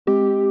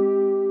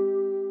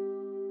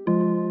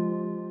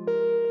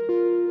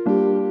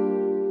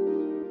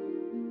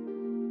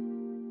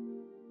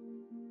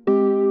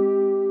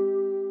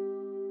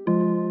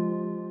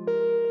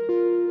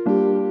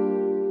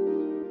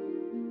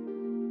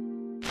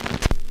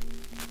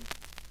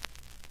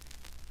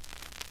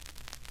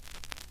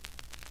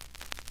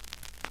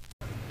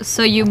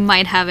So you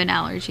might have an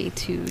allergy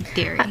to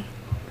dairy.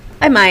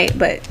 I might,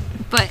 but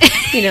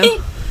you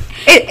know,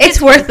 it's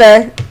worth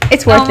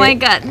it's worth it. Oh my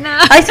god, no.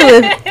 I used to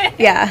live,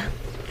 yeah.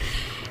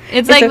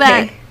 It's like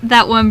okay.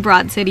 that one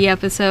Broad City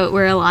episode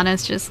where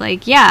Alana's just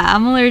like, yeah,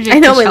 I'm allergic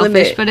to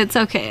shellfish, but it's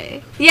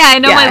okay. Yeah, I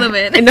know my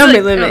limit. I know my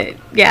limit.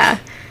 Oh. Yeah.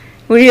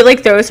 When your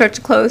like throat starts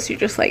to close, you're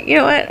just like, you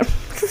know what?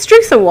 Let's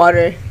drink some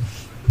water.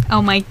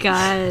 Oh my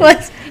god.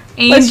 Let's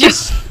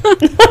just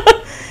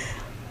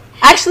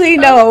actually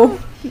no.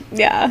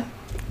 Yeah.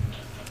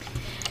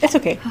 It's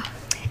okay.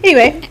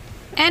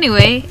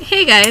 Anyway,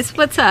 hey guys,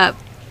 what's up?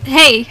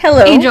 Hey,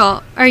 hello,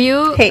 Angel. Are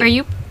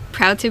you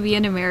proud to be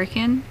an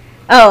American?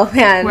 Oh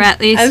man, or at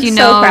least I'm you so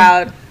know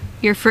proud.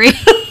 You're free.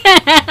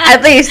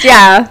 At least,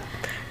 yeah,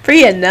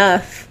 free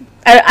enough.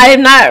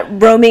 I'm not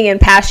roaming in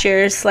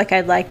pastures like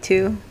I'd like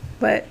to,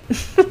 but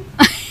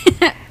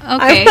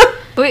okay,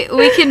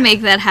 we can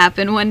make that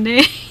happen one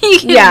day. You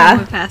can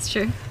roam a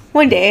pasture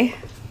one day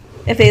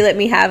if they let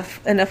me have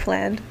enough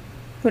land.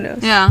 Who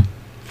knows? Yeah.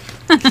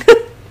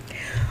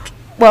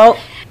 Well,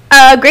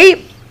 a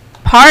great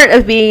part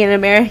of being an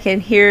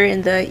American here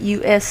in the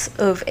U.S.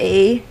 of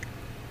A.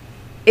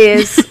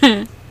 is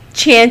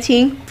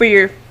chanting for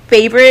your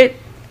favorite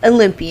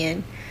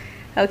Olympian.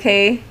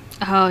 Okay?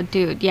 Oh,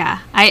 dude, yeah.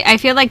 I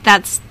feel like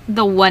that's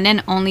the one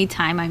and only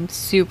time I'm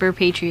super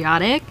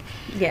patriotic.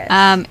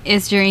 Yes.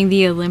 Is during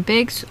the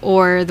Olympics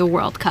or the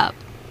World Cup.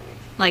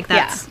 Like,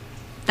 that's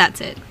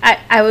it.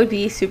 I would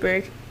be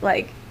super,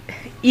 like,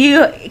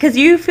 because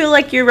you feel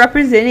like you're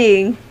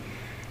representing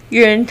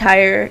your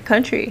entire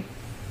country.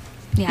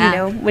 Yeah. You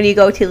know, when you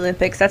go to the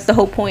Olympics, that's the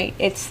whole point.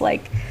 It's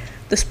like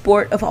the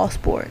sport of all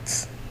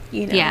sports,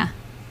 you know? Yeah.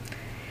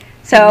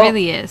 So it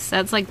really is.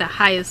 That's like the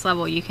highest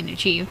level you can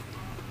achieve.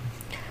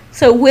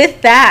 So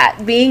with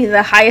that being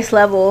the highest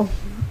level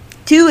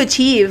to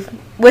achieve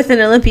with an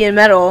Olympian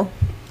medal,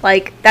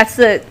 like that's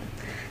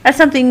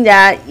something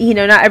that, you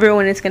know, not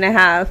everyone is going to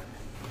have.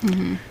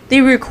 Mm-hmm.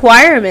 The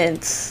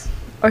requirements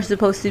are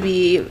supposed to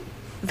be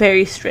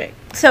very strict.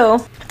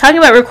 So, talking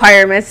about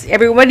requirements,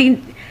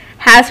 everybody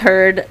has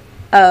heard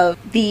of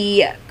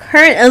the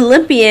current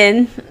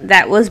Olympian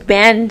that was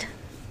banned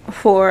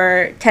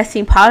for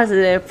testing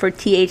positive for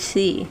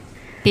THC.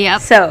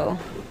 Yep. So,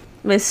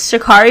 Miss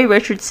Sha'Carri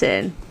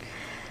Richardson.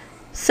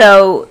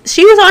 So,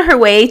 she was on her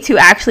way to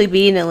actually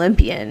being an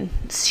Olympian.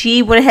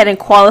 She went ahead and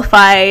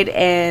qualified,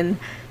 and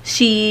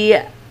she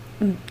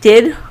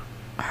did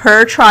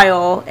her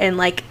trial in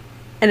like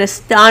an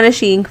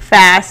astonishing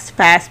fast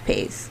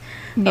pace.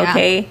 Yeah.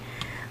 Okay?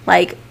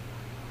 Like,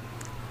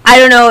 I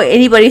don't know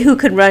anybody who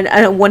could run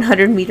a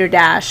 100-meter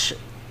dash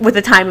with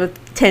a time of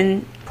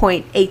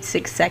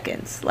 10.86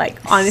 seconds. Like,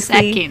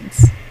 honestly.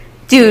 Seconds.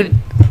 Dude,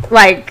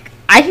 like,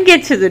 I can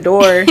get to the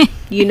door,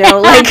 you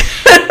know? Like,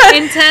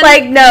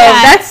 like no,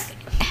 yeah. that's...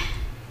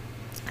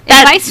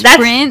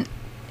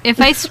 If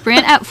I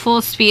sprint at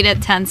full speed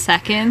at 10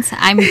 seconds,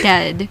 I'm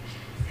dead.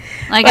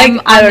 Like I'm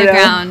on the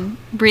ground,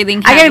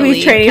 breathing heavily. I gotta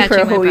be training for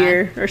a whole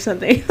year or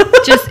something.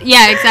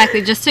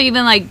 Exactly. Just to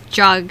even like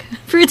jog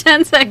for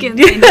 10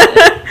 seconds.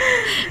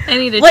 I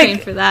need to train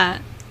for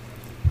that.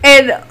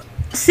 And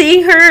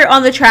seeing her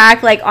on the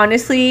track, like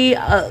honestly,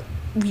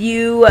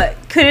 you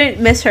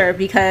couldn't miss her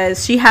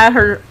because she had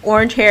her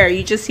orange hair.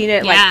 You just seen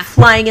it like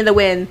flying in the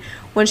wind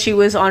when she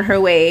was on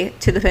her way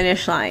to the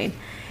finish line.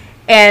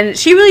 And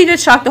she really did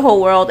shock the whole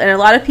world, and a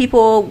lot of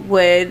people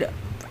would,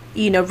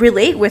 you know,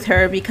 relate with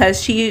her because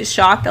she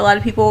shocked a lot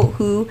of people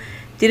who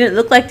didn't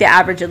look like the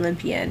average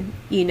Olympian,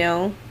 you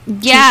know?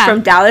 Yeah. She's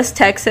from Dallas,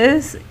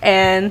 Texas,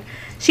 and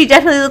she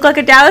definitely looked like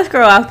a Dallas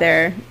girl out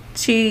there.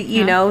 She,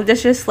 you know,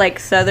 that's just like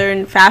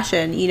Southern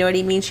fashion, you know what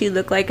I mean? She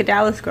looked like a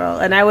Dallas girl,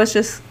 and I was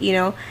just, you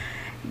know,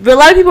 a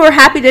lot of people were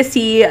happy to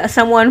see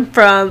someone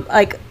from,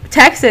 like,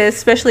 Texas,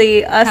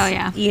 especially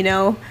us, you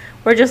know,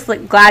 we're just,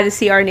 like, glad to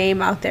see our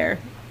name out there.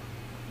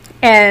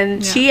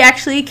 And she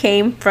actually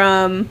came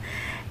from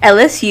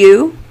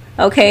LSU,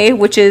 okay,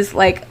 which is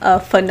like a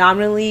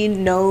phenomenally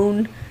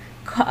known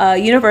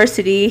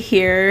university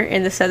here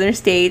in the southern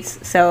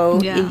states. So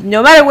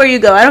no matter where you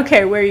go, I don't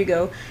care where you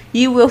go,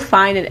 you will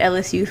find an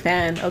LSU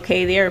fan,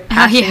 okay? They are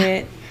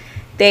passionate.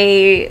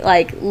 They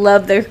like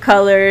love their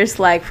colors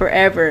like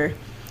forever.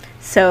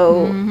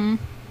 So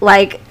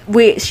like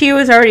she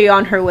was already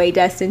on her way,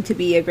 destined to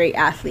be a great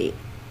athlete.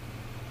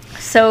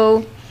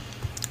 So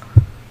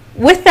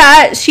with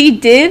that, she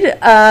did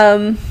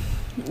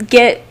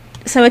get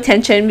some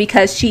attention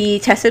because she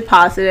tested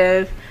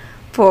positive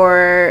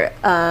for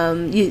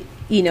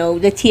you know,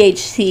 the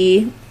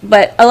THC,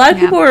 but a lot of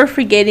people were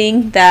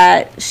forgetting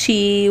that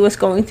she was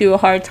going through a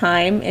hard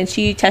time, and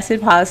she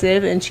tested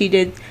positive, and she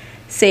did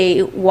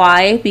say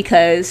why,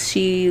 because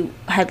she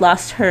had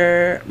lost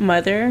her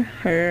mother.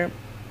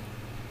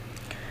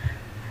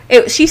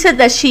 She said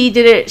that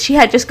she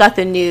had just got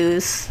the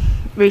news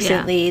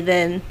recently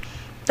then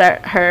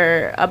that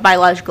her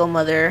biological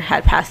mother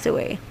had passed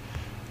away.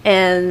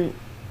 And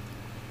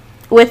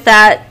with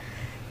that,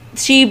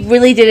 she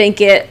really didn't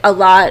get a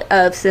lot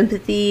of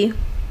sympathy,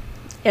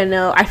 you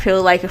know, I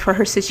feel like, for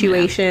her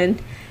situation,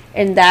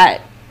 and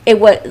that it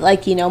was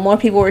like, you know, more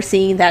people were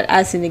seeing that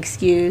as an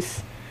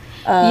excuse.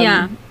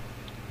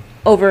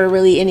 Over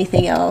really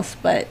anything else,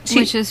 but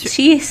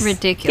she's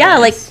ridiculous. Yeah,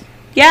 like,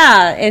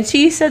 yeah, and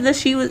she said that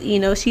she was, you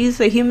know, she's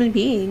a human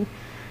being.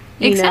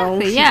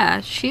 Exactly.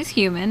 Yeah, she's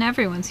human.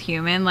 Everyone's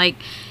human. Like,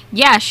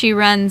 yeah, she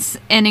runs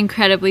an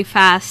incredibly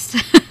fast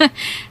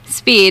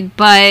speed,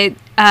 but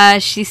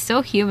she's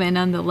still human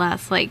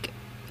nonetheless. Like,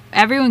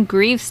 everyone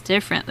grieves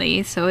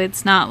differently, so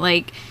it's not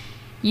like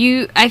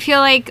I feel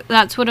like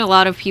that's what a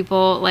lot of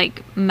people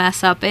like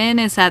mess up in,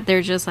 is that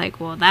they're just like,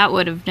 well, that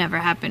would have never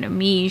happened to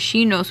me.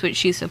 She knows what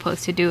she's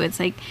supposed to do. It's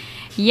like,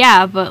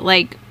 yeah, but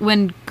like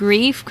when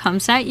grief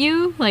comes at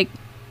you like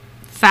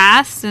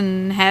fast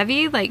and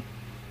heavy, like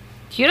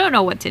you don't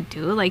know what to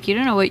do. Like you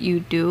don't know what you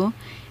do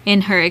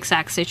in her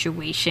exact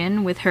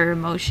situation with her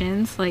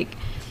emotions. Like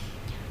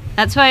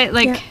that's why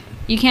like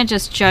you can't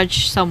just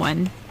judge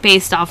someone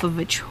based off of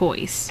a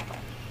choice,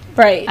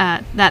 right?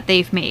 That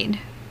they've made.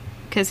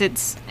 Because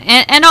it's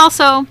and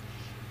also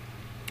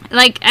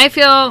like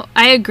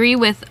I agree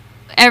with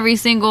every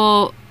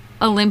single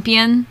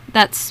Olympian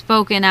that's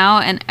spoken out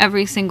and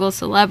every single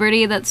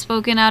celebrity that's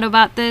spoken out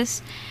about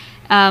this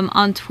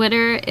on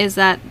Twitter, is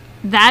that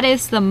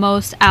is the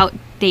most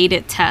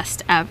outdated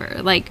test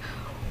ever. Like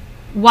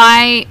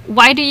why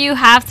do you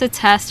have to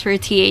test for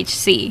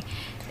THC?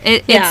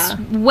 It's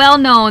well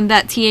known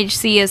that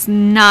THC is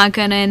not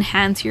going to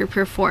enhance your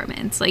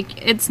performance.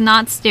 Like, it's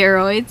not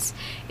steroids.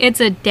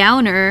 It's a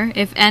downer,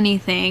 if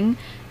anything.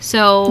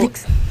 So,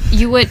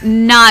 you would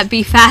not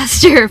be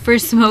faster for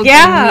smoking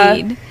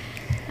weed.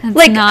 It's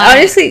like,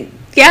 honestly,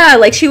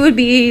 like, she would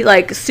be,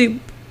 like,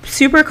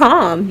 super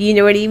calm. You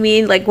know what I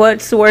mean? Like,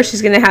 what's the worst?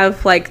 She's going to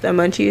have, like, the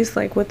munchies?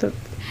 Like, what the...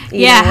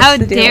 Yeah, how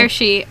dare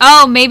she?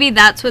 Oh, maybe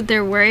that's what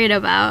they're worried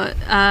about.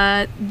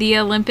 The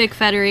Olympic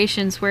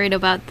Federation's worried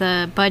about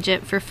the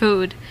budget for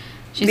food.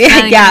 She's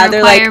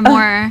they're like,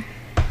 more.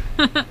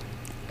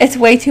 It's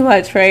way too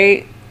much,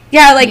 right?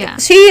 Yeah, like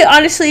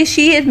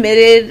she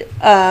admitted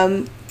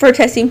for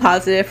testing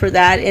positive for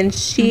that, and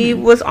she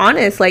was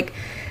honest. Like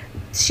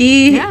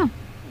she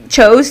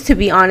chose to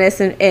be honest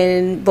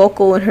and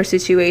vocal in her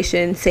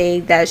situation,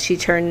 saying that she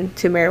turned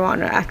to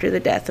marijuana after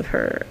the death of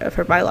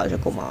her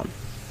biological mom.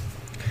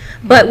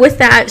 But with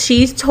that,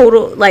 she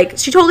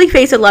totally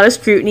faced a lot of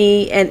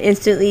scrutiny and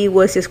instantly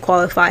was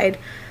disqualified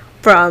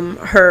from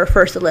her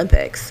first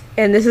Olympics.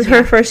 And this is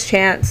her first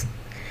chance.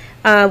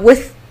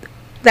 With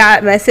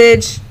that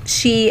message,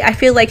 I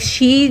feel like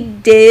she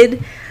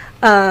did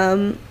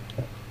want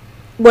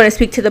to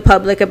speak to the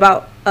public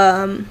about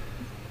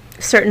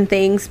certain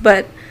things.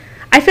 But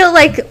I feel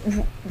like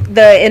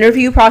the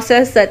interview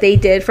process that they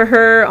did for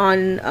her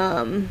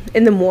on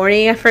in the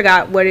morning, I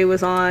forgot what it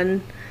was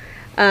on.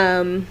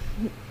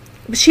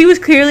 She was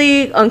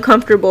clearly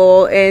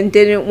uncomfortable and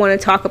didn't want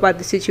to talk about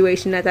the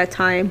situation at that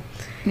time.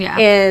 Yeah.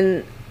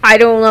 And I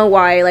don't know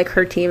why, like,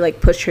 her team,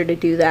 like, pushed her to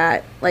do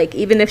that. Like,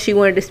 even if she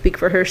wanted to speak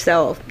for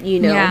herself, you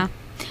know. Yeah.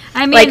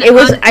 I mean, like, it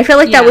was, I feel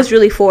like that was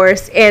really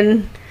forced.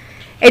 And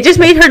it just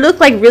made her look,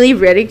 like, really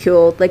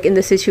ridiculed, like, in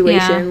the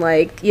situation. Yeah.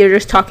 Like, you're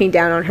just talking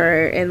down on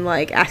her and,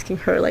 like, asking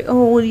her, like,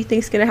 oh, what do you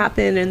think's going to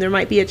happen? And there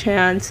might be a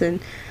chance. And,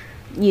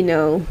 you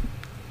know,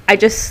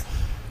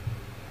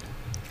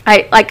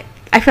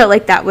 I felt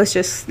like that was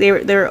just they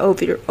were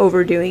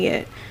overdoing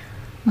it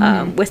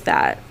with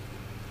that.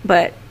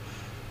 But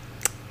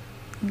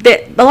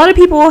a lot of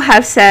people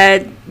have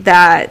said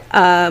that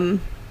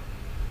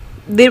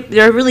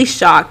they're really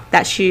shocked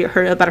that she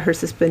heard about her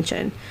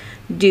suspension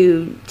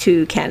due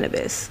to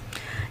cannabis.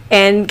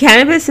 And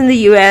cannabis in the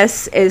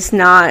U.S. is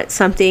not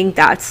something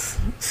that's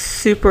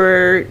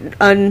super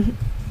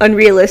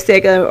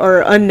unrealistic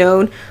or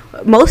unknown.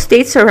 Most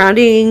states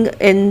surrounding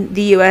in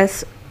the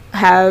U.S.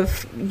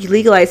 have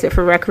legalized it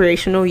for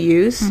recreational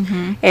use,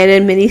 and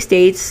in many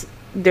states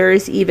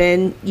there's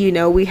even, you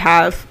know, we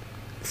have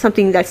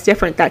something that's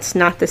different, that's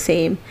not the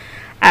same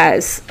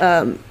as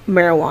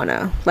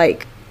marijuana.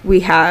 Like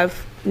we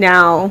have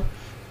now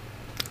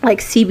like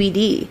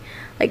CBD,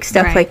 like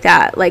stuff like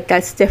that, like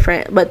that's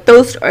different. But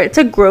it's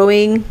a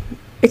growing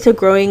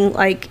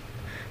like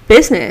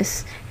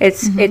business.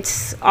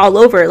 It's all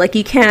over. Like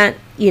you can't,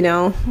 you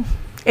know,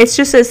 it's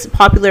just as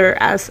popular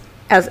as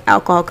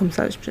alcohol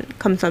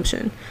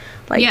consumption,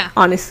 like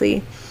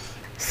honestly.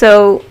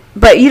 So,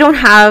 but you don't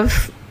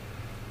have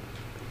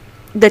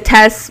the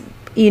tests,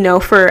 you know,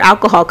 for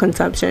alcohol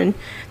consumption.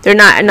 They're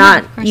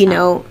not you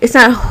know, it's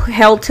not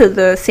held to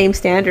the same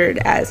standard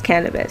as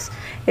cannabis.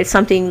 It's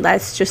something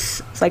that's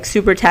just like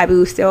super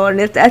taboo still, and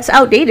that's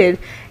outdated.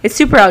 It's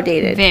super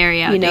outdated.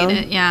 Very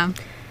outdated, you know?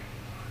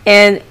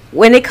 And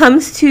when it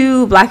comes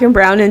to Black and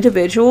brown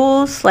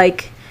individuals,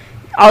 like,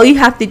 all you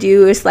have to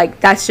do is, like,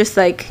 that's just,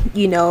 like,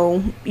 you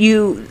know,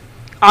 you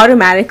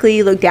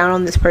automatically look down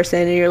on this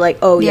person and you're like,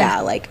 oh,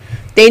 yeah, like,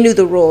 they knew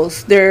the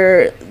rules.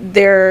 They're,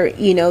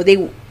 you know,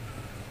 they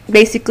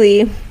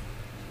basically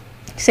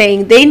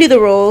saying they knew the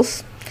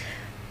rules.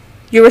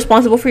 You're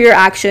responsible for your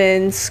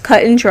actions,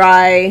 cut and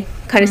dry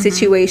kind of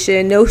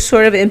situation. No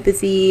sort of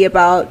empathy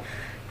about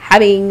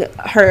having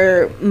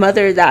her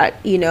mother that,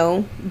 you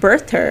know,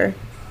 birthed her,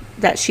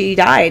 that she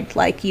died.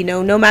 Like, you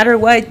know, no matter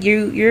what,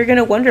 you're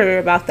gonna wonder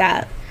about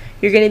that.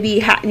 You're gonna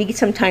need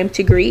some time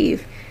to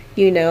grieve,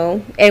 you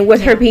know. And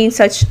with her being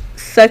such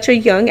a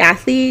young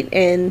athlete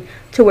and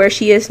to where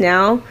she is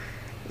now,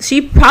 she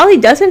probably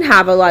doesn't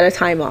have a lot of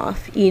time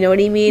off. You know what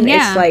I mean?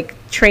 Yeah. It's like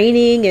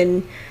training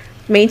and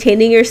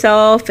maintaining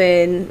yourself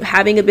and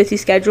having a busy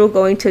schedule,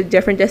 going to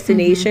different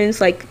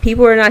destinations. Like,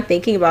 people are not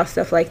thinking about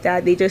stuff like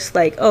that. They just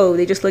like,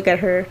 they just look at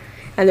her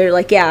and they're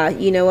like, yeah,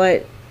 you know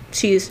what?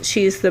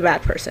 She's the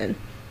bad person.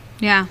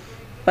 Yeah.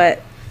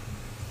 But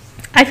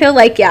I feel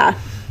like, yeah.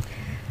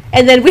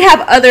 And then we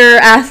have other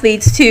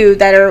athletes too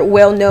that are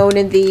well known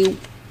in the,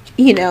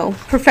 you know,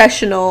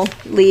 professional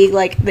league,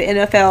 like the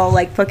NFL,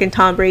 like fucking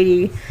Tom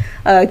Brady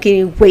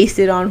getting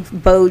wasted on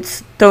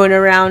boats, throwing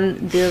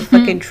around the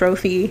fucking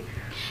trophy.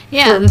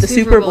 Yeah, the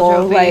Super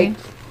Bowl. Like,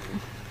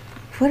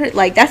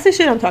 like, that's the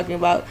shit I'm talking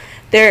about.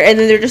 And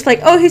then they're just like,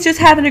 oh, he's just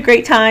having a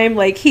great time.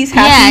 Like, he's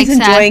happy, he's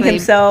enjoying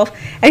himself.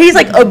 And he's,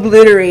 like,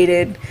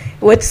 obliterated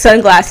with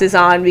sunglasses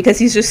on because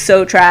he's just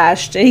so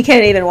trashed. And he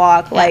can't even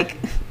walk. Yeah. Like,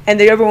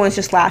 and everyone's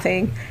just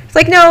laughing. It's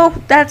like, no,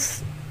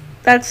 that's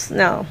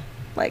no.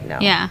 Like, no.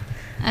 Yeah.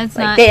 That's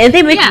like, not...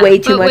 They make way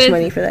too much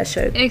money for that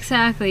shit.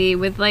 Exactly.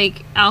 With,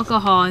 like,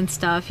 alcohol and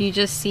stuff, you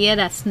just see it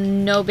as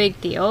no big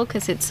deal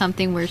because it's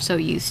something we're so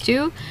used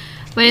to.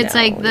 But it's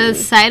like the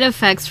side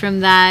effects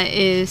from that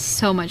is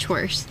so much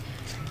worse.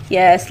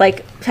 Yes,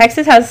 like,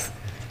 Texas has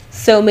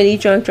so many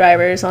drunk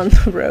drivers on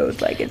the road.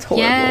 Like, it's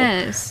horrible.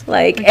 Yes.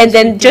 Like and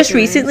then ridiculous. Just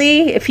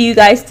recently, if you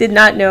guys did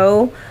not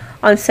know,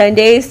 on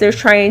Sundays, they're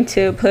trying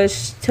to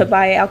push to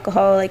buy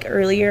alcohol, like,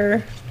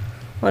 earlier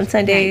on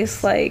Sundays.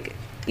 Nice. Like,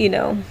 you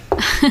know,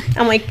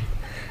 I'm like,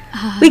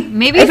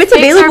 maybe if it's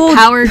available, our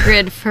power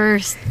grid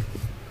first.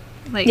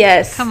 Like,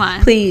 yes, come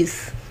on.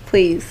 Please.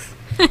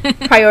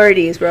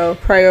 Priorities, bro.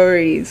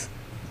 Priorities.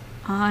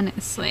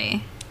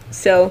 Honestly.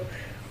 So...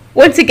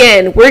 once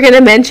again, we're going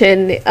to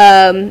mention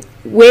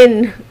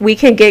when we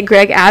can get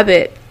Greg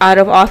Abbott out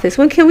of office.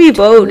 When can we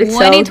vote?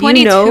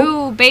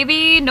 2022,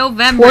 baby.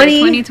 November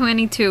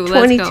 2022.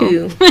 Let's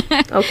go.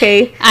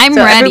 Okay. I'm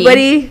ready.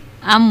 Everybody,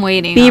 I'm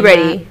waiting. Be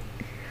ready.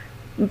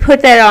 That.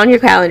 Put that on your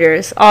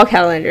calendars. All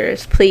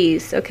calendars,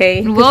 please.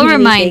 Okay? We'll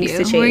remind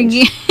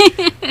you.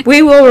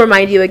 We will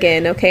remind you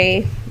again,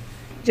 okay?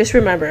 Just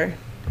remember.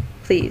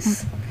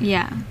 Please.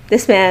 Yeah.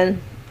 This man...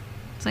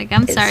 it's like,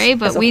 I'm sorry,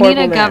 but we need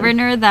a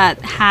governor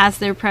that has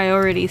their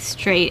priorities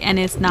straight and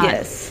is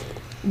not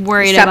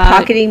worried about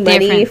pocketing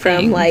money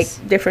from like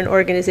different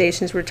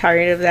organizations. We're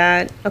tired of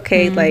that.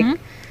 Okay, like,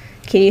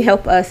 can you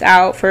help us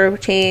out for a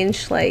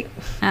change? Like,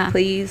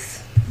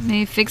 please.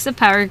 Maybe fix the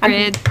power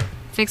grid,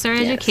 fix our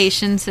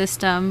education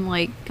system.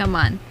 Like, come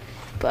on,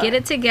 get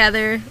it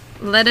together.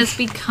 Let us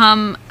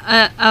become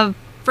a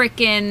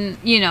freaking,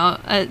 you know,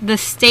 the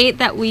state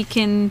that we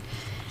can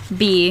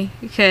be.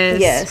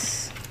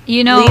 Because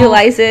you know,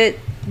 legalize it.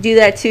 Do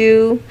that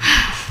too.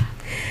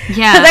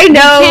 Yeah, because I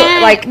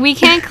know, we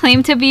can't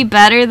claim to be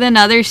better than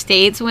other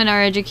states when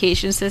our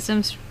education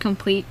system's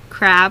complete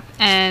crap,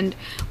 and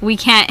we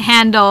can't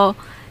handle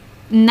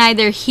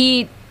neither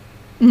heat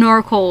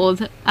nor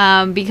cold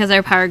because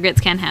our power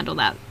grids can't handle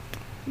that.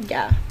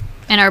 Yeah,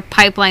 and our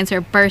pipelines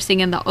are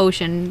bursting in the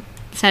ocean,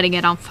 setting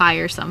it on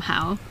fire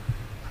somehow.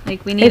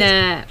 Like, we need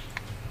to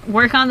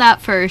work on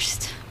that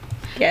first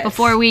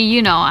before we,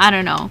 you know, I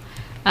don't know,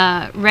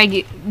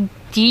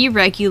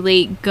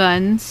 deregulate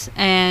guns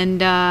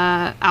and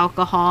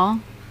alcohol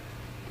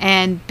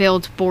and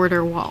build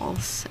border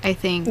walls. I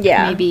think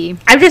maybe.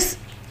 I'm just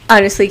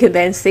honestly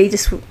convinced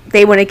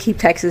they want to keep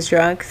Texas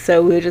drunk,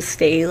 so we'll just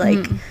stay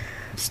like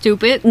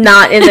stupid,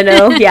 not in the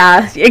know.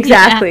 Yeah,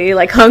 exactly.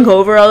 Like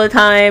hungover all the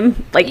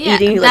time, like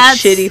eating like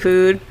shitty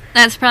food.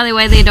 That's probably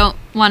why they don't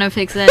want to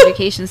fix the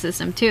education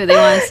system too. They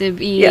want us to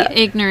be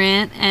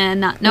ignorant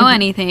and not know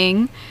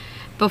anything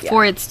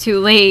before it's too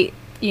late,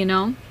 you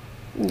know?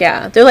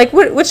 Yeah. They're like,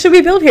 what should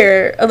we build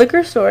here? A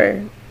liquor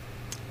store.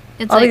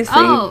 It's obviously.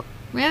 Like, oh,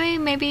 really?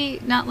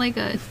 Maybe not like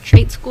a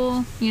trade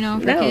school, you know,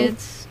 for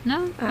kids?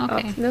 No?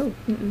 Okay. No.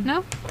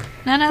 No?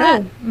 None of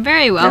that?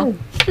 Very well.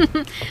 No.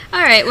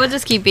 All right, we'll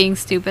just keep being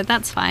stupid.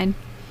 That's fine.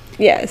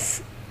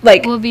 Yes.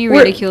 Like, we'll be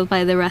ridiculed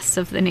by the rest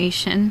of the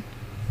nation.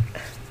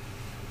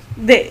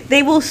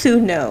 They will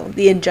soon know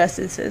the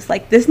injustices.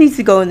 Like, this needs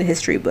to go in the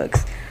history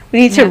books.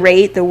 We need to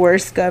rate the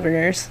worst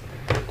governors.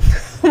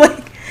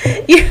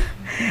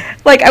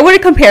 Like, I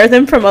wouldn't compare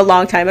them from a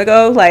long time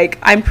ago. Like,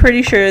 I'm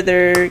pretty sure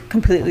they're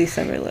completely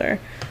similar.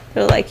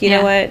 They're like, you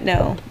know what?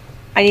 No.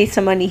 I need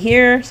some money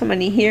here, and some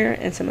money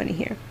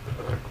here.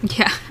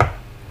 Yeah.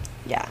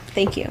 Yeah,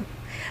 thank you.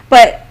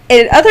 But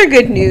in other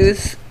good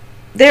news,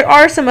 there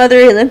are some other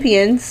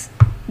Olympians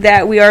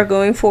that we are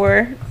going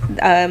for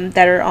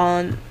that are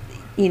on,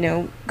 you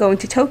know, going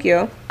to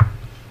Tokyo.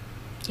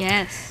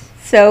 Yes.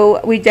 So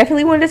we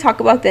definitely wanted to talk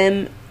about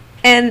them.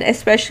 And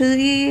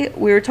especially,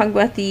 we were talking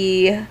about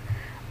the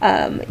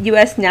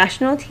U.S.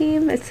 national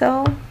team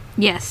itself.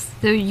 Yes,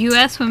 the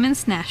U.S.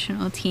 women's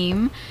national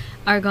team.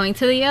 are going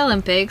to the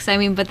Olympics. I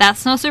mean, but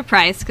that's no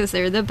surprise because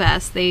they're the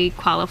best. They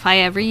qualify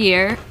every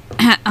year,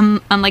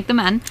 unlike the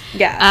men.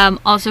 Yeah.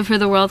 Also for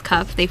the World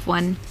Cup, they've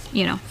won,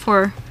 you know,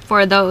 for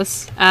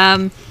those.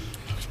 You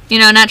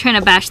know, not trying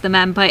to bash the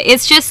men, but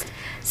it's just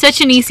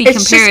such an easy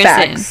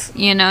comparison.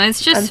 You know, it's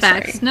just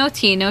facts. Sorry. No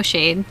tea, no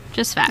shade.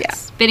 Just facts. Yeah.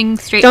 Spitting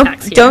straight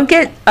facts here. Don't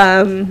get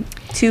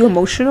too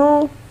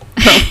emotional.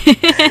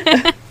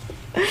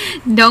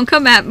 Don't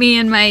come at me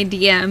in my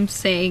DMs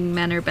saying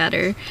men are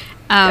better.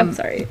 I'm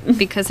sorry.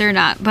 Because they're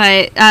not.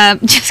 But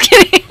just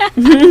kidding.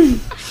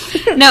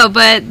 No,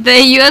 but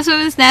the U.S.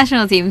 women's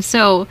national team.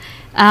 So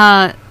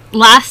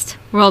last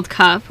World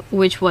Cup,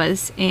 which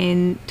was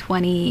in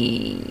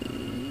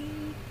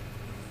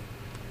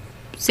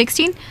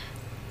 2016.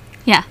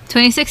 Yeah,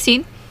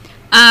 2016.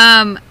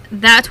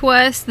 That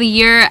was the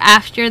year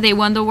after they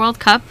won the World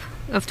Cup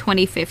of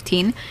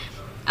 2015.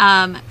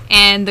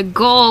 And the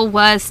goal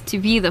was to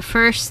be the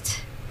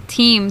first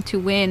team to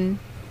win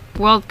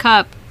World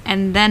Cup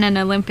and then an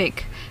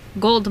Olympic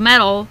gold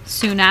medal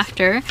soon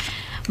after.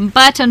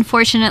 But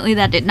unfortunately,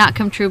 that did not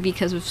come true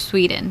because of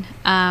Sweden,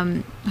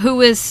 who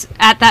was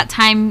at that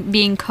time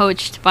being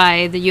coached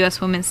by the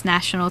U.S. women's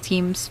national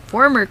team's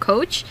former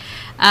coach.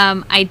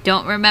 I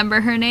don't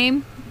remember her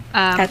name.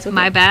 That's okay.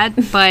 My bad.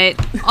 But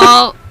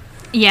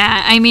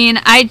yeah, I mean,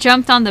 I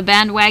jumped on the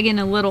bandwagon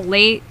a little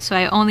late, so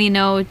I only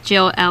know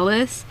Jill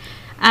Ellis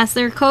as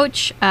their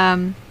coach,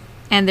 and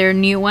their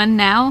new one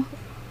now,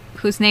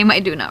 whose name I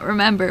do not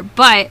remember,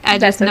 but I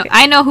just know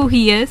I know who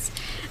he is.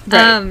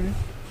 Right.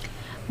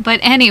 But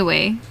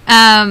anyway,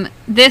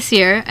 this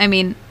year, I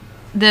mean,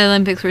 the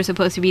Olympics were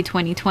supposed to be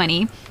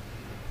 2020.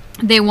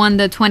 They won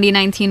the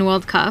 2019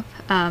 World Cup,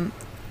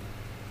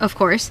 of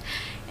course,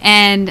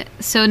 and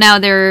so now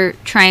they're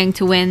trying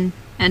to win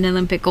an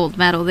Olympic gold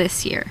medal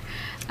this year.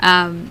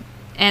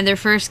 And their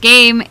first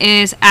game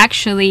is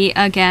actually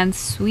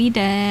against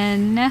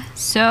Sweden.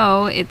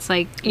 So it's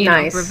like, you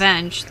know,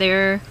 revenge.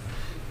 They're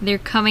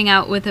coming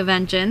out with a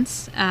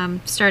vengeance,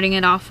 starting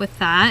it off with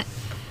that.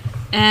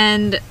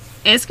 And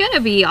it's going to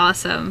be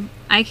awesome.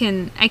 I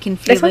can feel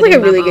it. It sounds like a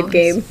really good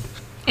game.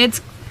 It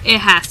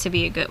has to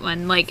be a good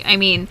one. Like, I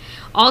mean,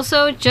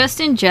 also just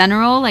in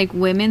general, like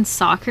women's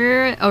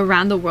soccer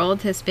around the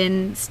world has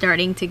been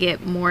starting to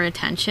get more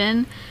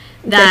attention.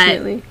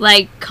 That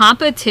like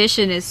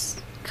competition is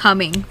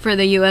coming for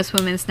the U.S.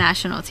 women's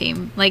national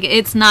team. Like,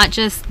 it's not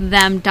just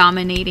them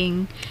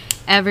dominating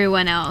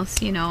everyone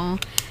else, you know.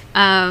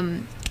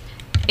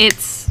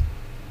 It's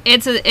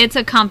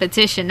a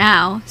competition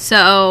now,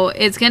 so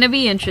it's gonna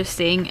be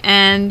interesting.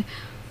 And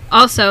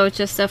also,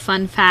 just a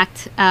fun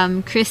fact,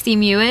 Kristie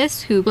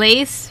Mewis, who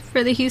plays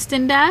for the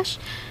Houston Dash,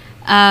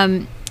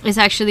 is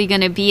actually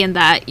gonna be in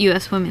that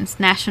U.S. women's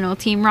national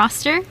team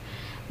roster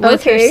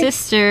with her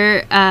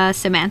sister,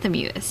 Samantha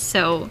Mewis.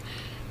 So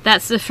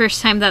that's the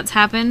first time that's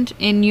happened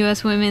in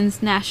U.S.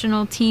 women's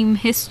national team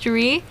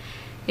history.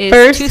 Is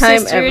first two time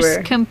sisters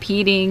ever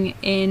competing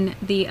in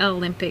the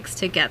Olympics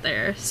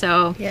together.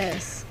 So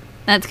yes,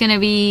 that's gonna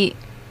be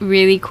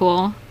really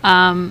cool.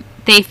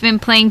 They've been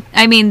playing.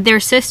 I mean,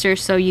 they're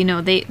sisters, so you know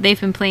they've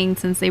been playing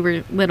since they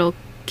were little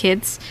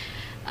kids.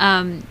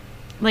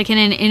 Like in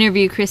an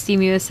interview, Kristie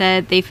Mewis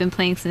said they've been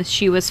playing since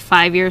she was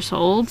 5 years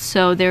old,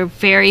 so they're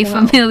very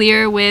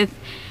familiar with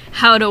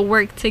how to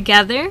work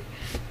together.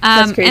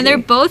 And they're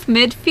both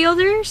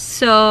midfielders,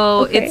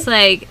 so it's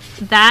like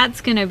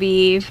that's gonna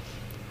be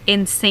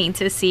insane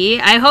to see.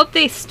 I hope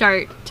they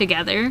start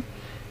together,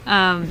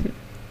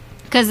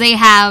 because they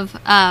have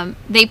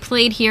they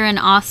played here in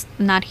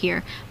not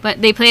here,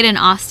 but they played in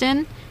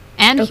Austin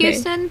and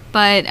Houston.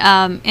 But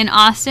in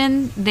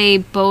Austin, they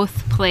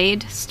both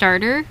played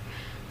starter,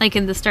 like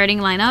in the starting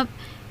lineup,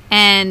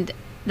 and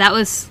that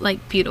was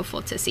like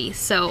beautiful to see.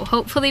 So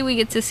hopefully we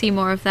get to see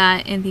more of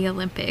that in the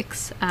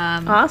Olympics.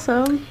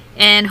 Awesome.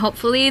 And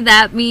hopefully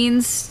that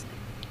means,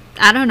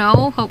 I don't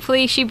know,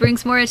 hopefully she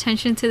brings more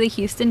attention to the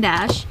Houston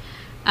Dash.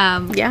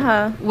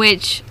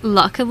 Which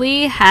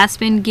luckily has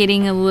been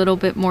getting a little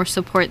bit more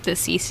support this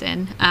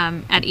season.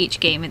 At each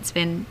game it's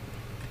been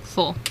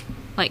full.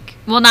 Like,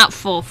 well, not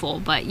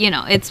full, but you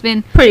know, it's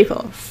been pretty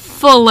full.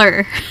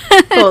 Fuller.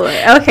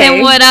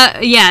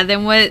 Okay.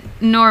 than what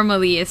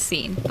normally is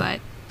seen, but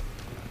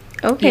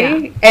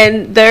okay.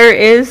 And there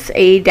is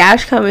a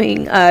Dash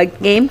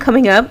game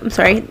coming up. I'm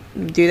sorry,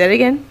 do that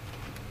again.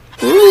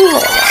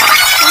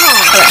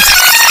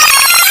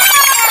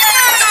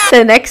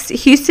 The next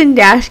Houston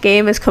Dash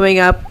game is coming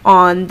up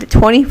on the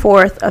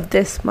 24th of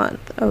this month.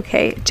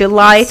 Okay,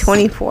 July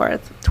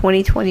 24th,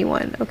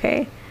 2021.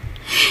 Okay,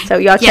 so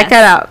y'all check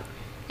that out.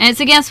 And it's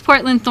against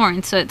Portland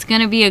Thorns, so it's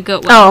gonna be a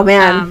good one. Oh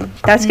man,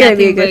 that's gonna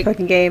be a good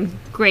fucking game.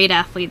 Great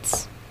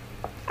athletes.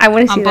 I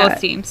want to see that on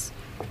both teams.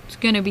 It's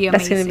gonna be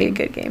amazing. That's gonna be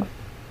a good game.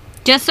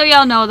 Just so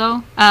y'all know,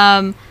 though,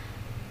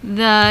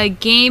 the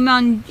game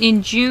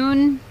in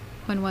June.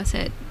 When was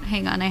it?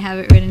 Hang on, I have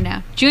it written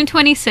down. June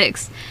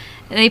 26th.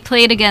 They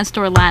played against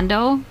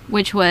Orlando,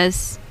 which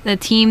was the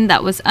team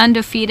that was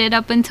undefeated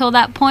up until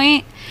that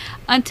point,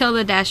 until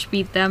the Dash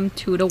beat them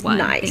 2-1.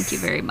 Nice. Thank you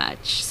very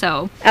much.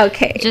 So,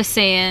 okay, just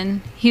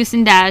saying,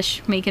 Houston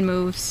Dash making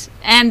moves,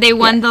 and they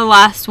won the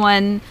last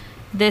one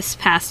this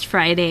past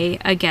Friday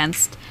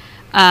against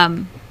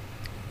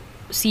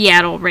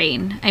Seattle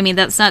Reign. I mean,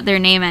 that's not their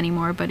name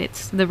anymore, but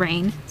it's the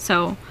Reign.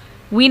 So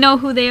we know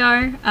who they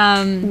are.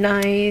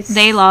 Nice.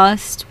 They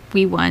lost.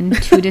 We won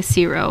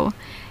 2-0.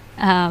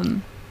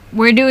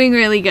 We're doing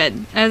really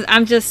good.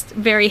 I'm just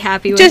very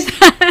happy with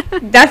that.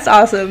 That's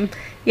awesome.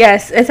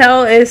 Yes,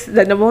 Estelle is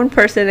the number one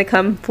person to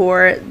come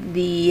for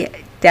the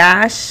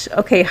Dash.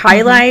 Okay,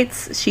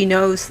 highlights. She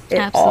knows it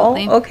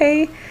Absolutely. all.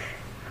 Okay.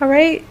 All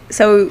right.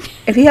 So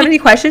if you have any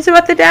questions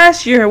about the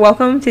Dash, you're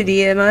welcome to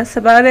DM us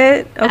about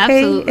it.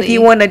 Okay. Absolutely. If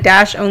you want a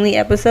Dash only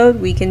episode,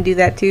 we can do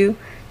that too.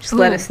 Just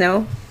let us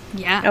know.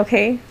 Yeah.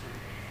 Okay.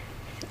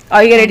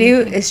 All you gotta do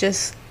is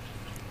just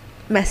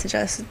message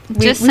us.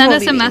 Just send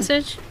us a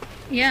message.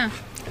 Yeah.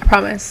 I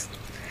promise.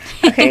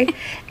 Okay.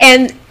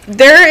 And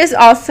there is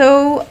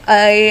also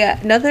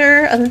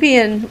another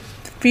Olympian,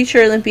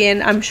 future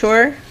Olympian, I'm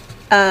sure.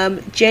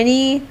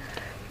 Jenny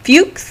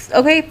Fuchs.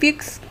 Okay,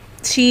 Fuchs.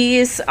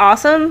 She's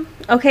awesome.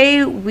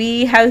 Okay,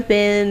 we have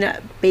been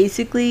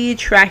basically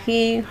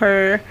tracking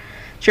her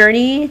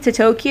journey to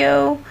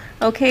Tokyo.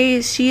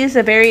 Okay, she is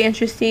a very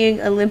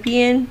interesting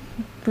Olympian.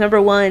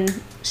 Number one,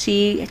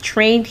 she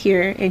trained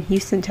here in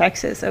Houston,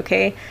 Texas.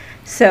 Okay,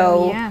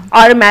 so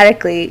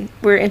automatically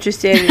we're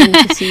interested in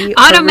to see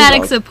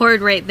automatic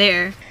support right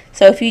there.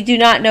 So if you do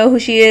not know who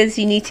she is,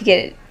 you need to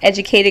get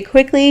educated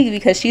quickly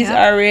because she's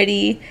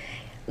already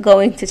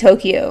going to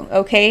Tokyo.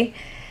 Okay.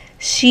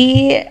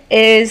 She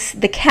is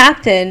the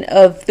captain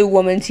of the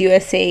Women's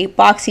USA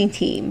boxing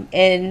team,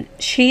 and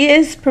she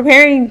is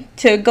preparing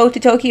to go to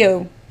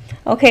Tokyo.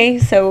 Okay,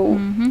 so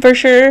for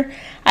sure,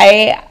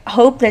 I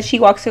hope that she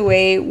walks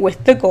away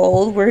with the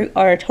gold. We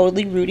are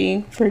totally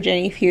rooting for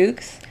Jenny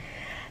Fuchs.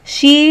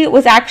 She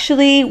was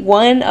actually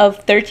one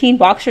of 13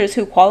 boxers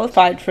who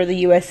qualified for the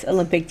U.S.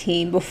 Olympic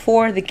team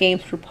before the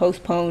games were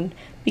postponed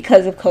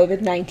because of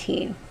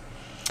COVID-19.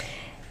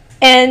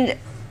 And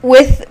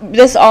with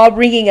this all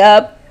bringing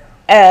up,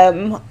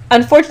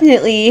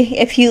 unfortunately,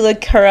 if you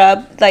look her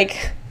up,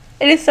 like,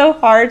 it is so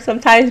hard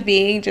sometimes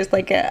being just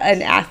like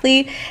an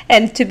athlete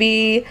and to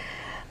be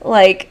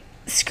like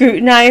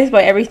scrutinized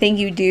by everything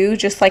you do,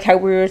 just like how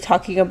we were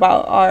talking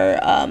about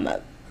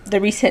our the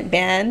recent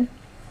ban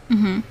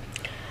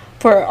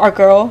for our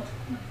girl.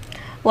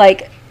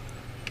 Like,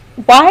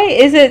 why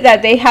is it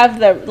that they have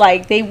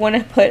they want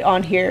to put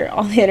on here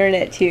on the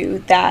internet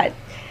too that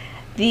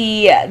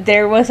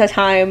there was a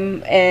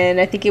time, and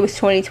I think it was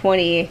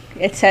 2020,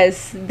 it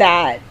says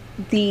that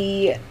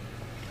the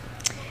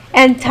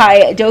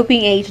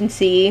anti-doping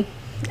agency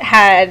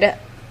had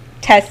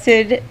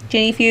tested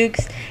Jenny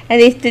Fuchs,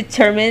 and they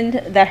determined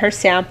that her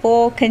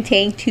sample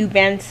contained 2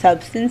 banned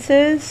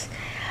substances.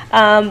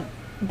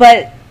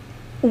 But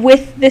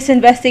with this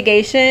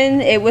investigation,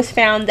 it was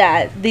found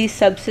that these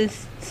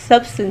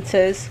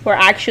substances were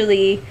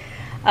actually,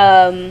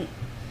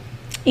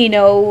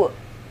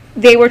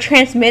 they were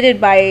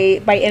transmitted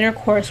by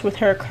intercourse with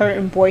her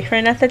current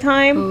boyfriend at the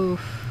time. Oof.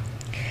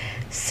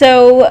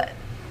 So,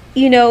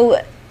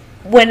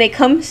 when it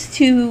comes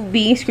to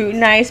being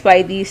scrutinized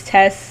by these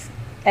tests,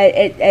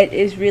 it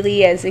is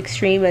really as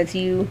extreme as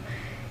you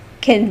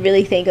can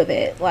really think of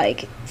it.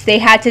 Like, they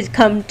had to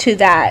come to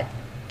that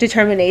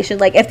determination.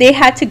 Like, if they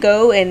had to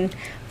go and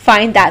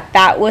find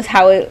that was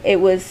how it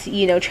was,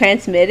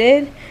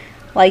 transmitted,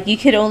 like, you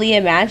could only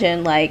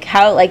imagine, like,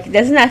 how, like,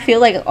 doesn't that feel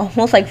like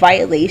almost like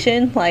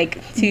violation,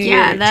 like, to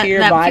your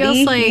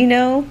body,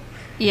 like,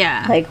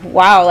 yeah, like,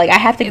 wow, like, I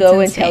have to go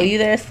and tell you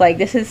this, like,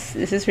 this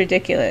is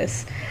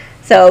ridiculous.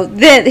 So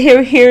then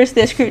here's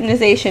the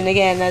scrutinization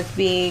again that's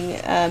being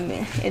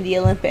in the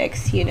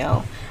Olympics,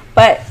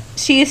 but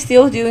she is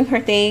still doing her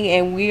thing,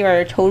 and we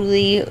are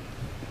totally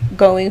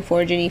going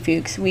for Jenny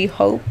Fuchs. We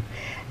hope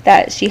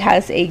that she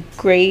has a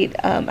great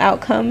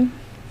outcome.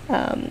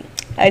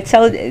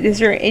 Is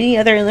there any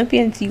other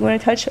Olympians you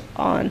want to touch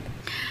on?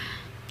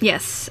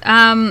 Yes.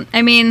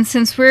 I mean,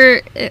 since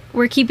we're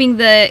keeping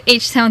the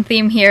H-Town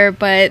theme here,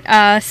 but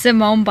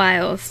Simone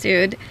Biles,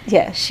 dude.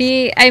 Yes.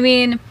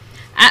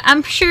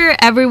 I'm sure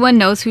everyone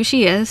knows who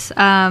she is. We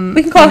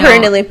can call her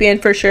an Olympian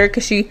for sure,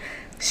 because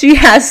she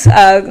has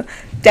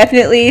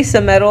definitely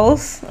some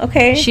medals.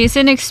 Okay. She's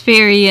an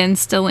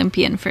experienced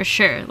Olympian for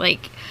sure.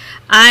 Like,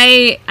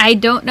 I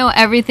don't know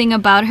everything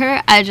about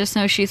her. I just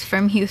know she's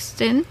from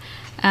Houston.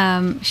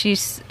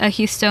 She's a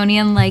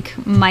Houstonian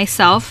like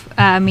myself,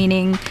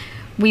 meaning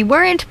we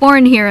weren't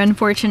born here,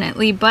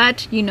 unfortunately,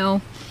 but,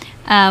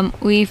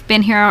 we've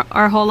been here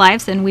our whole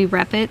lives, and we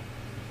rep it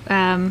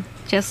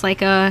just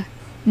like a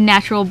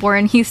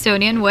natural-born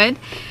Houstonian would.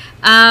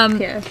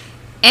 Yes.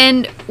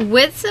 And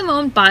with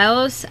Simone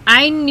Biles,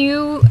 I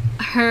knew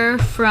her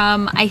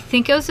from, I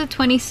think it was the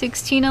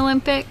 2016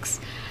 Olympics,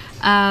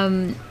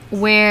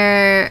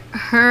 where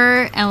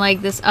her and,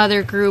 like, this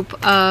other group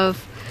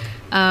of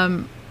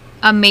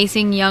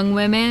amazing young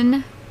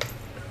women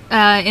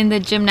in the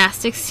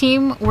gymnastics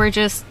team were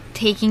just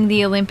taking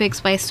the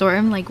Olympics by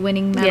storm, like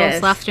winning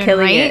medals left and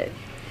right. It.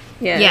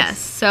 Yes.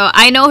 So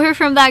I know her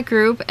from that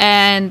group,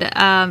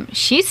 and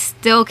she's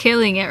still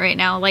killing it right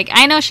now. Like,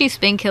 I know she's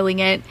been killing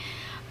it,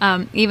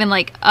 even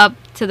like up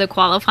to the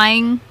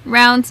qualifying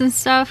rounds and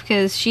stuff,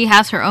 because she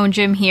has her own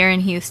gym here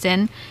in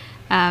Houston,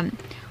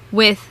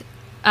 with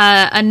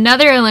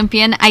another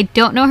Olympian. I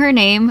don't know her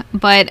name,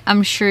 but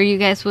I'm sure you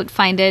guys would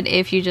find it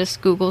if you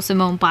just Google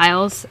Simone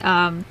Biles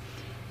and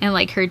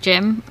like her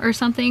gym or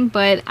something.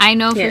 But I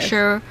know for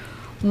sure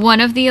one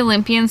of the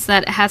Olympians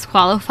that has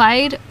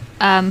qualified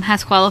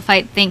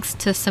thanks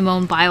to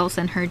Simone Biles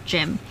and her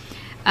gym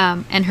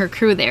and her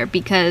crew there,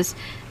 because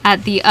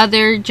at the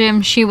other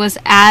gym she was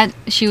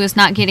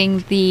not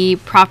getting the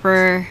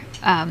proper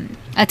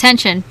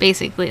attention,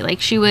 basically.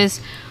 Like, she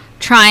was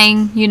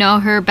trying,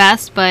 her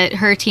best, but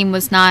her team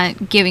was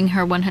not giving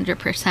her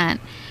 100%.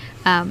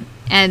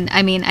 And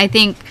I mean, I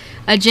think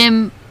a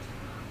gym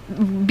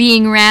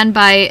being ran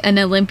by an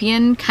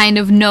Olympian kind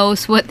of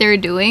knows what they're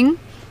doing.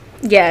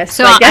 Yes,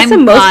 so like, that's the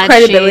most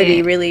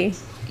credibility, really.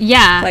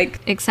 Yeah, like,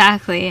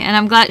 exactly. And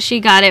I'm glad she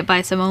got it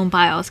by Simone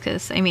Biles,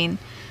 because, I mean,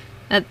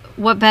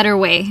 what better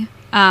way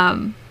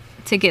to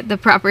get the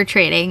proper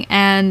training?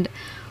 And,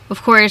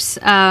 of course,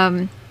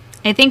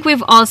 I think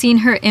we've all seen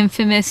her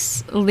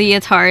infamous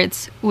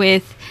leotards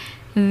with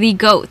the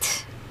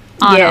goat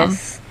on them.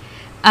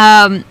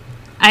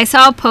 I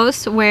saw a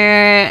post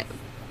where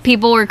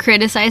people were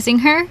criticizing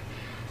her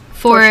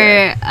for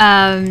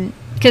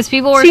because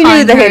people were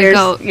calling her a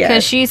goat,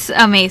 because she's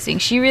amazing.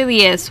 She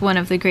really is one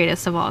of the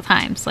greatest of all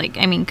times. Like,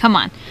 I mean, come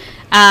on.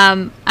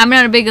 I'm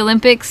not a big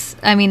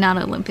I'm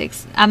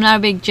not a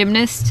big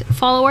gymnast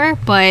follower,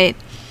 but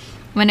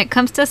when it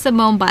comes to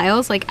Simone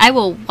Biles, like, I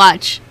will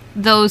watch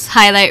those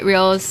highlight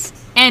reels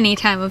any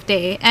time of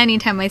day,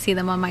 anytime I see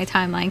them on my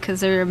timeline,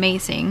 because they're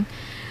amazing.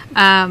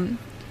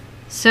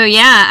 So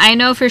yeah, I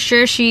know for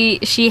sure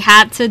she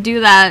had to do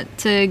that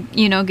to,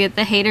 get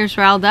the haters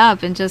riled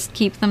up and just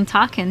keep them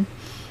talking,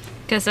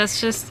 because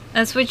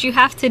that's what you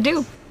have to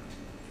do.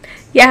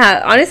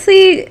 Yeah,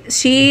 honestly,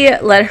 she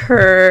let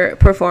her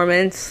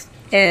performance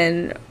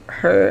and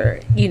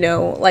her,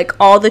 like,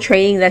 all the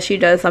training that she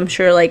does, I'm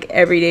sure, like,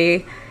 every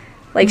day,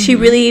 like, she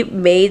really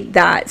made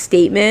that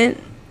statement.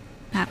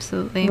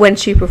 Absolutely. When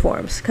she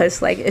performs,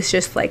 because, like, it's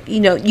just like,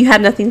 you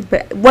have nothing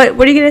but what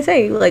are you gonna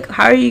say? Like,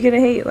 how are you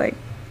gonna hate? Like,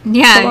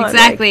 yeah,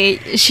 exactly.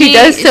 Like, she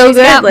does so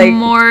good. Got like,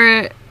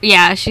 more.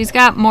 Yeah, she's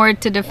got more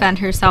to defend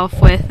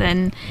herself with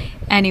than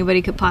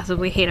anybody could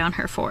possibly hate on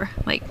her for.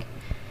 Like,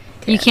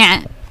 you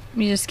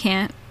just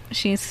can't.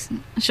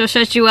 She'll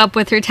shut you up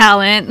with her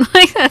talent.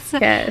 Like,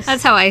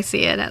 that's how I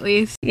see it, at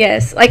least.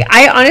 Yes, like,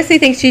 I honestly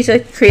think she's,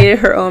 like, created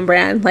her own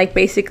brand. Like,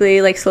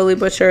 basically, like, slowly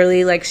but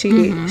surely, like,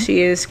 she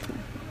is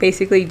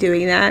basically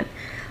doing that,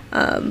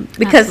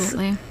 because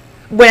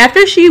Absolutely.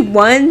 after she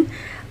won,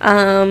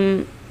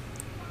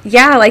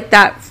 like,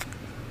 that,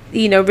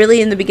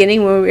 really in the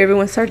beginning when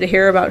everyone started to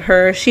hear about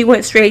her, she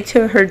went straight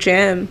to her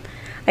gym.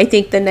 I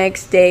think the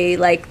next day,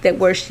 like, that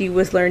where she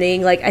was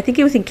learning, like, I think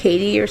it was in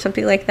Katy or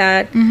something like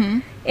that,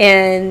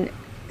 and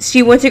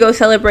she went to go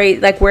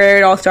celebrate, like, where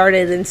it all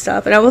started and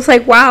stuff. And I was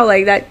like, wow,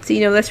 like, that's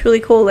that's really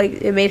cool. Like,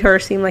 it made her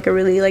seem like a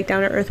really, like,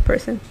 down to earth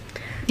person.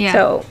 Yeah.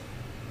 So,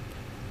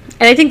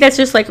 and I think that's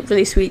just, like,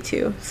 really sweet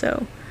too.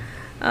 So,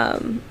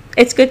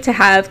 it's good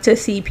to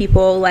see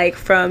people, like,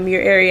 from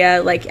your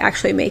area, like,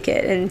 actually make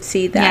it and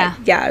see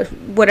that,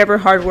 whatever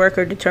hard work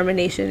or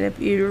determination, if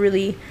you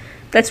really,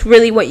 that's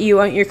really what you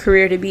want your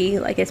career to be,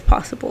 like, it's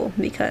possible,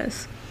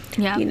 because,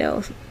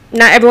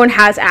 not everyone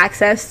has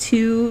access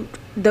to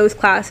those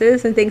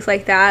classes and things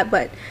like that,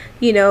 but,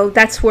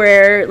 that's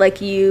where, like,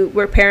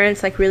 where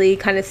parents, like, really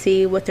kind of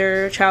see what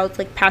their child's,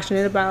 like,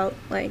 passionate about,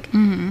 like,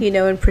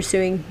 and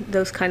pursuing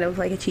those kind of,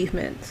 like,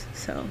 achievements.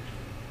 So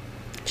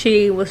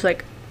she was,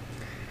 like,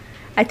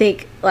 I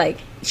think, like,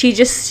 she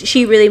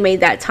really made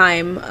that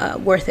time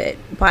worth it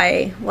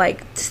by,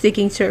 like,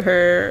 sticking to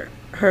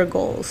her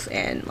goals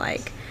and,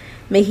 like,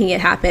 making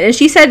it happen. And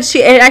she said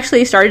it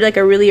actually started, like,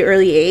 a really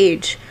early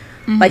age.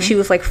 Like, she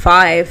was, like,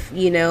 5,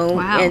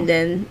 Wow. And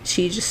then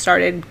she just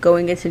started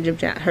going into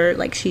gymnastics.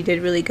 Like, she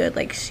did really good.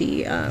 Like,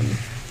 she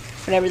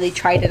never really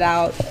tried it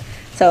out.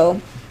 So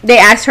they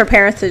asked her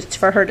parents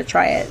for her to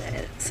try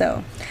it.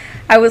 So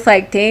I was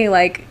like, dang,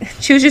 like,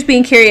 she was just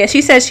being curious.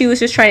 She said she was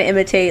just trying to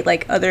imitate,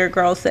 like, other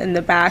girls in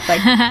the back,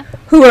 like,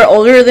 who are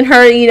older than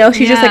her,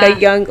 she's just, like, a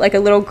young, like, a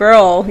little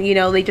girl,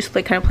 they just,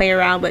 like, kind of play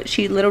around, but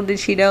little did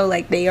she know,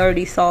 like, they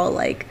already saw,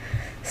 like,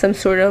 some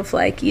sort of,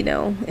 like,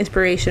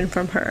 inspiration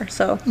from her.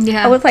 So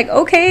I was like,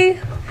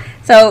 okay.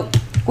 So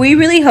we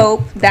really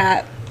hope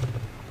that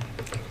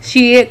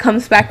she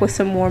comes back with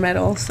some more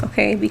medals,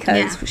 okay,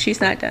 because she's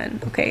not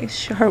done, okay,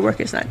 her work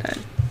is not done.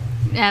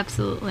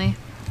 Absolutely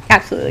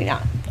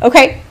not.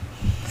 Okay,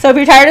 so if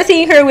you're tired of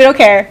seeing her, we don't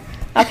care,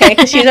 okay,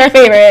 because she's our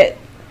favorite,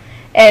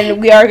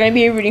 and we are going to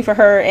be rooting for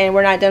her, and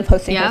we're not done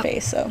posting her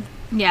face. So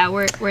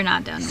we're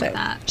not done with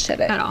that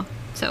at all.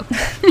 So,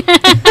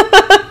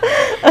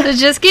 so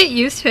just get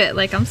used to it.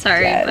 Like, I'm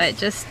sorry, Yes. but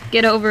just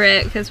get over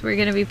it because we're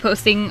gonna be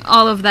posting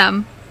all of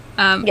them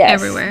Yes.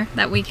 everywhere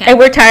that we can. And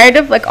we're tired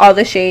of like all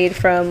the shade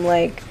from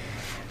like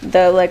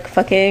the like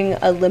fucking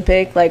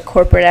Olympic like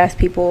corporate ass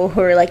people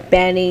who are like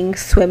banning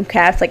swim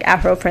caps, like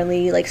Afro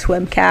friendly like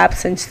swim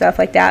caps and stuff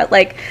like that.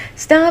 Like,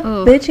 stop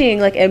Ooh. bitching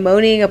like and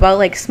moaning about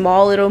like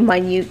small little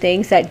minute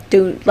things that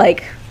do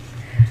like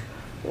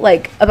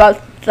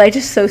about like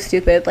just so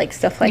stupid, like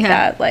stuff like Yeah.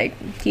 that. Like,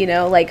 you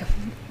know, like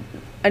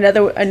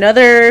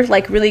another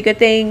like really good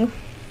thing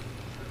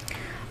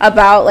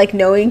about like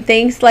knowing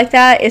things like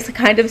that is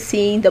kind of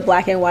seeing the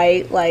black and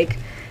white like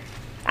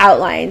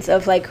outlines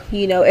of like,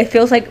 you know, it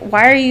feels like,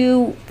 why are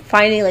you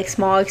finding like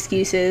small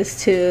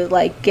excuses to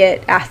like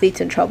get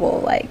athletes in trouble?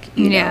 Like,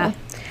 you Yeah. know,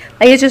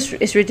 like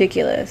it's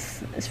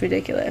ridiculous. It's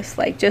ridiculous.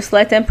 Like, just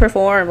let them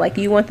perform. Like,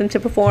 you want them to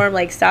perform.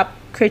 Like, stop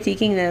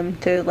critiquing them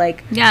to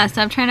like, Yeah,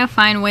 stop trying to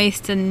find ways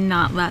to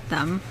not let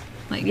them.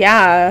 Like,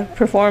 yeah,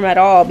 perform at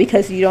all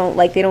because you don't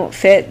like, they don't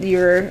fit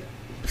your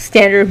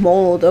standard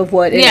mold of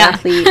what an Yeah.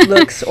 athlete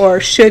looks or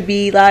should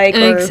be like,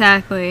 or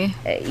exactly.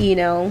 you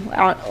know,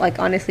 like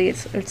honestly,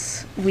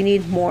 it's we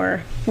need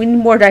more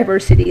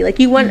diversity. Like,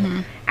 you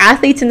want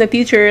athletes in the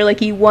future,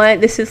 like you want,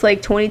 this is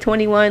like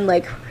 2021,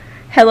 like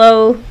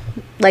hello,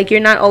 like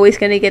you're not always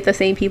going to get the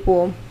same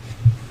people.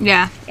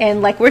 Yeah.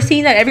 And like, we're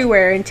seeing that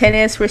everywhere. In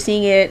tennis, we're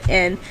seeing it.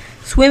 In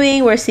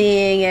swimming, we're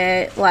seeing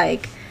it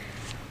like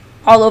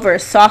all over.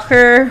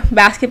 Soccer,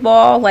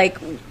 basketball, like,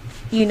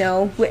 you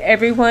know,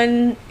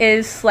 everyone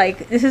is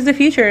like, this is the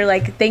future.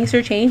 Like, things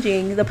are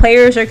changing. The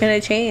players are going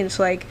to change.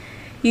 Like,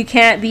 you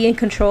can't be in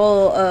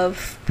control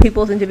of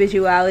people's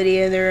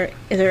individuality and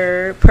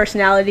their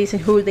personalities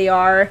and who they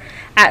are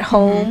at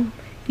home.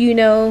 You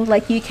know,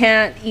 like, you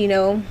can't, you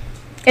know,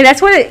 and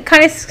that's what it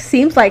kind of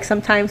seems like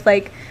sometimes.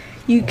 Like,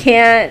 you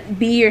can't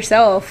be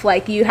yourself.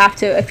 Like, you have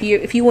to, if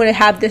you want to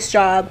have this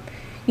job,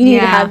 you need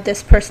to have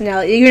this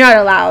personality. You're not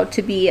allowed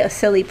to be a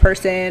silly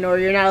person, or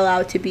you're not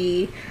allowed to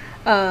be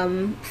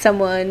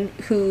someone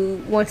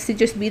who wants to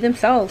just be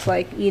themselves,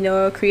 like, you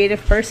know, a creative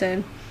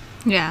person.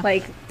 Yeah.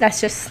 Like, that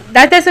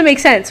doesn't make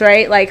sense,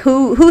 right? Like,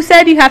 who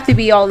said you have to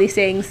be all these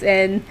things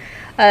and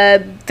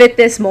fit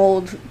this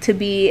mold to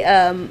be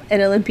an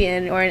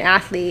Olympian or an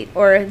athlete,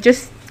 or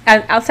just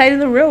outside of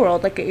the real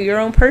world, like your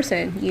own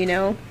person, you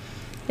know?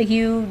 Like,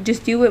 you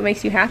just do what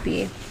makes you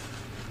happy.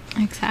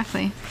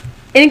 Exactly.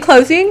 In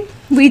closing,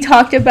 we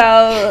talked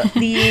about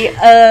the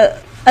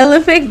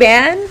Olympic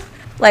ban.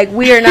 Like,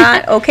 we are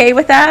not okay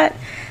with that.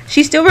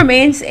 She still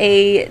remains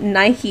a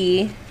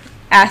Nike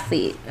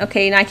athlete.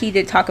 Okay, Nike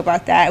did talk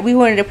about that. We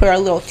wanted to put our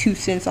little 2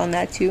 cents on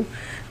that too,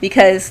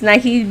 because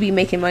Nike would be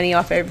making money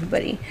off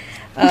everybody.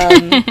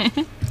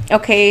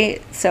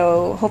 Okay,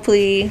 so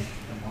hopefully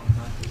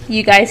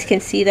you guys can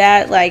see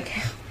that. Like,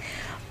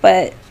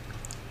 but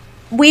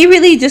we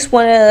really just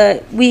want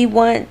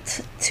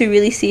to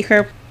really see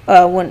her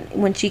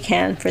when she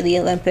can for the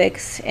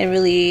Olympics, and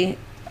really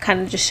kind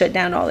of just shut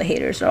down all the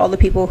haters or all the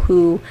people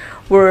who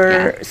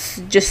were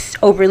just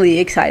overly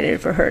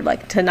excited for her,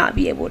 like, to not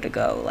be able to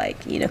go,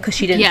 like, you know, because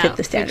she didn't fit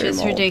the standard which is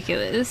mold.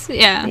 ridiculous.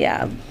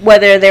 Yeah.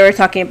 Whether they were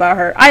talking about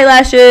her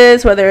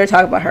eyelashes, whether they were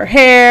talking about her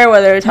hair,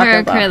 whether they were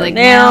talking about her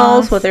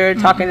nails, whether they were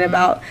talking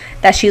about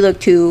that she looked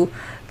too,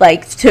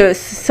 like, to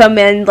some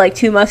men, like,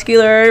 too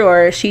muscular,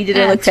 or she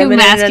didn't look feminine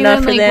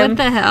enough for them. What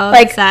the hell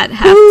like, does that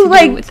have to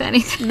do with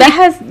anything? That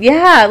has,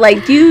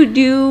 like,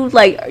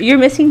 like, you're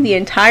missing the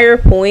entire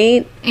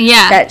point.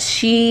 Yeah. That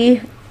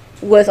she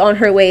was on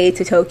her way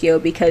to Tokyo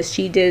because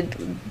she did,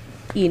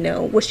 you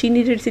know, what she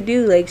needed to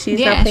do. Like, she's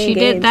not playing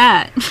games.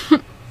 Yeah, she did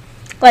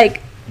that.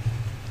 Like,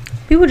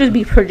 people just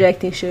be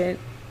projecting shit.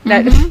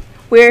 That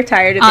we're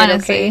tired of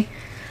it, okay?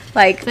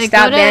 Like,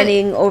 stop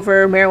banning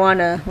over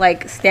marijuana.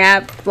 Like,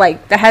 snap.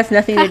 Like, that has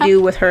nothing to do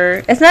with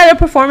her. It's not a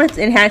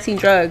performance-enhancing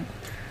drug.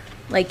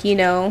 Like, you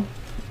know,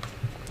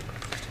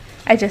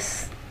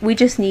 we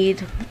just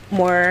need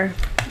more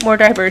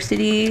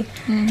diversity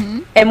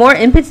and more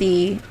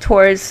empathy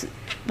towards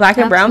black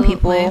and brown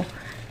people.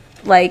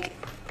 Like,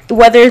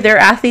 whether they're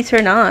athletes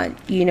or not.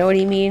 You know what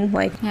I mean?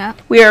 Like,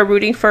 we are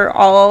rooting for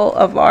all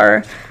of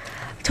our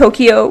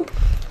Tokyo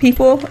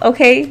people,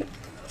 okay?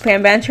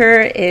 Fan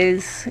Banter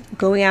is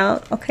going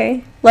out,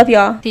 okay? Love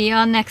y'all. See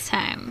y'all next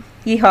time.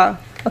 Yeehaw,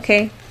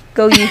 okay?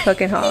 Go ye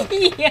fucking haw.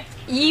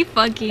 Ye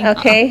fucking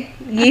okay?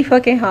 Ye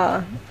fucking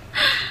haw.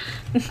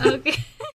 Okay.